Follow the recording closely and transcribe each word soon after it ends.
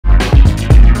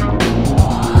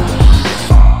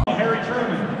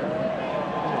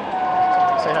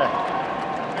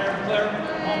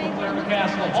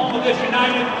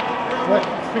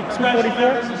congressional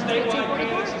members and statewide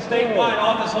candidates and statewide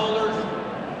office holders,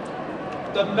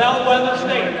 the bellwether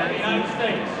state of the United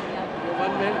States.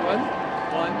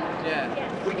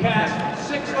 We cast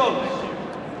 6 votes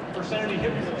for Senator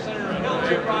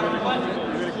Hillary Rodham Clinton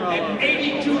and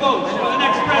 82 votes for the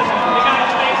next president of the United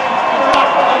States, Barack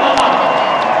Obama.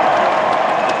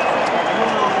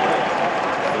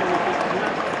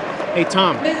 Hey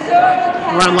Tom,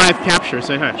 we're on live capture,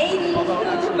 say hi. 82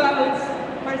 votes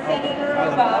for Senator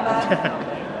Obama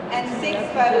and 6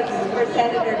 votes for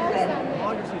Senator Clinton.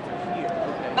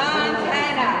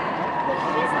 Montana.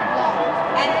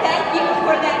 And thank you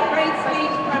for that great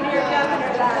speech from your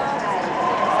governor last night.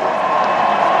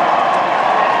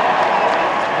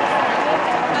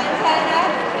 Montana,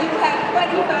 you have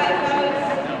 25 votes.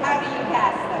 How do you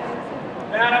cast them?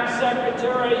 Madam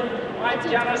Secretary, I'm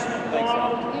Dennis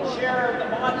McDonald, Chair of the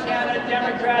Montana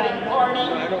Democratic Party,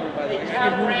 a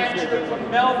cab rancher from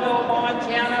Melville,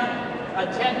 Montana,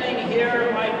 attending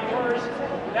here my first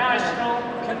national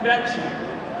convention.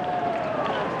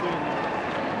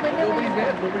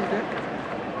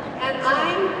 And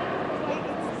I'm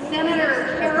Senator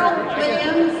Carol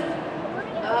Williams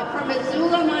from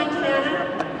Missoula, Montana,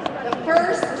 the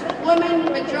first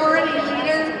woman majority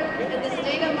leader in the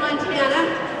state of Montana.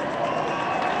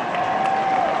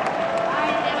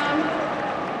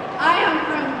 I am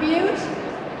from Butte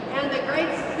and the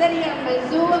great city of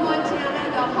Missoula, Montana,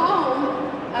 the home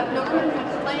of Norman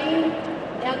McLean,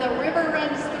 and the river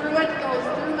runs through it, goes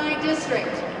through my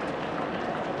district.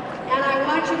 And I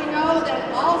want you to know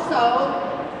that also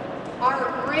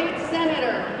our great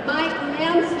Senator, Mike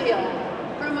Mansfield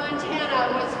from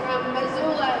Montana, was from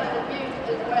Missoula and Butte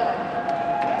as well.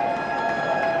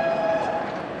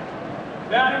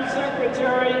 Madam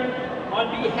Secretary, on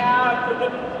behalf of the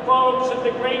folks of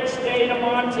the great state of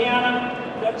Montana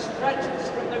that stretches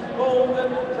from the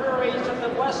golden prairies of the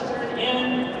western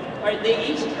end, or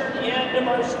the eastern end of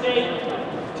our state,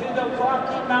 to the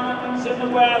Rocky Mountains in the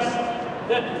west,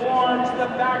 that forms the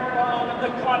backbone of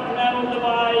the Continental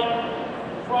Divide,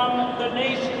 from the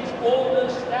nation's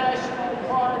oldest national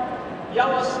park,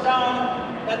 Yellowstone,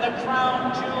 and the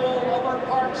crown jewel of our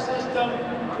park system,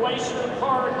 Glacier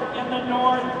Park in the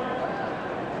north,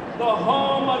 the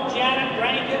home of Janet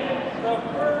Rankin, the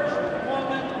first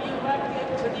woman elected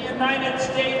to the United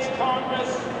States Congress.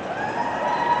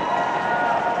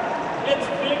 It's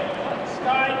Big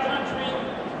Sky Country,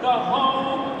 the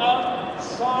home of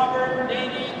sovereign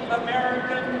Native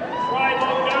American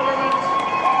tribal governments.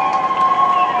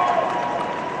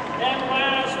 And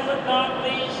last but not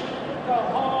least, the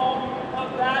home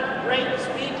of that great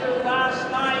speaker last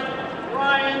night,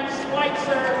 Ryan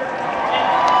Schweitzer.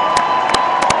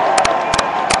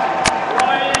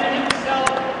 Ryan himself,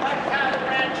 a cattle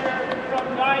rancher from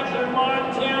Geyser,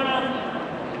 Montana,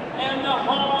 and the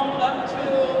home of 2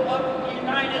 of the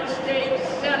United States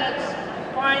Senate's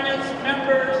finest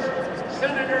members,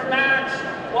 Senator Max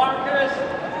Marcus,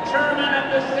 Chairman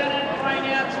of the Senate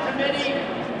Finance Committee,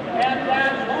 and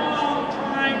that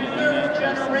long-time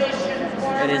third-generation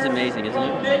farmer from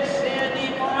Big Sandy,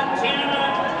 Montana,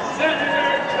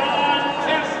 Senator John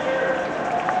Tester.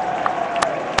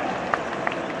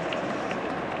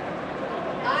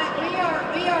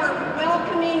 We are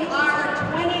welcoming our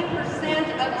 20%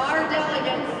 of our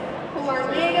delegates who are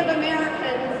Native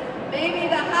Americans, maybe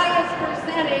the highest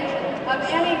percentage of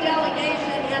any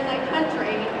delegation in the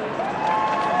country.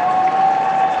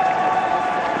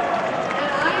 And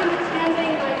I am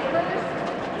attending my first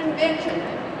convention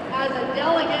as a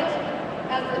delegate,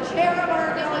 as the chair of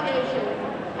our delegation,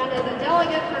 and as a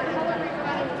delegate for Hillary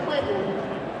Rodham Clinton.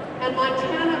 And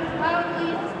Montana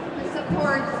proudly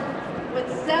supports with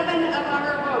 7 of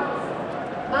our votes.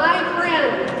 My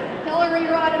friend, Hillary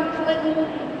Rodham Clinton,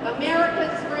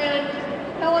 America's friend,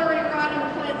 Hillary Rodham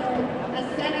Clinton, a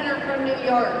senator from New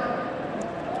York.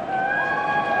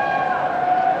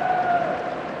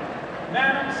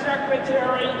 Madam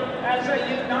Secretary, as a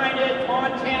united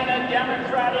Montana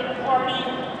Democratic Party,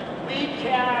 we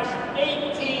cast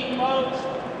 18 votes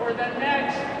for the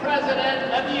next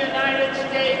President of the United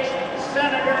States,